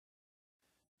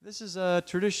This is a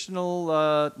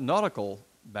traditional nautical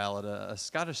ballad, a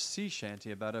Scottish sea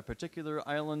shanty about a particular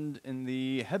island in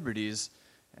the Hebrides.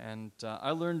 And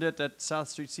I learned it at South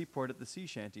Street Seaport at the Sea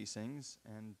Shanty Sings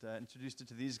and introduced it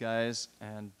to these guys,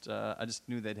 and I just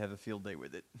knew they'd have a field day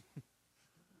with it.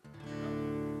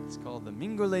 It's called the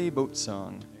Mingulay Boat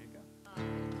Song. There you go.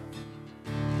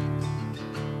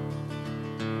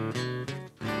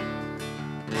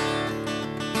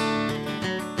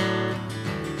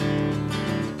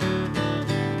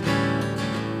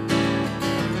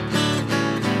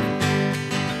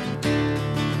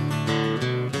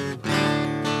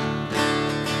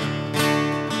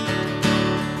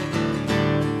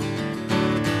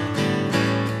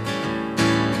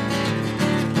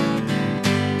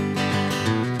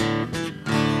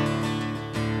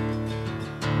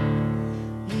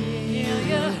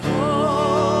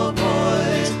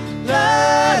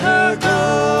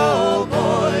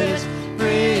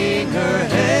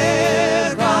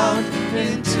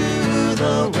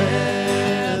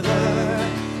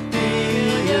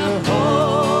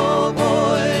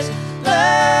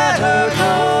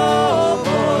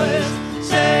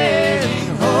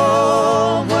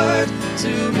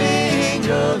 To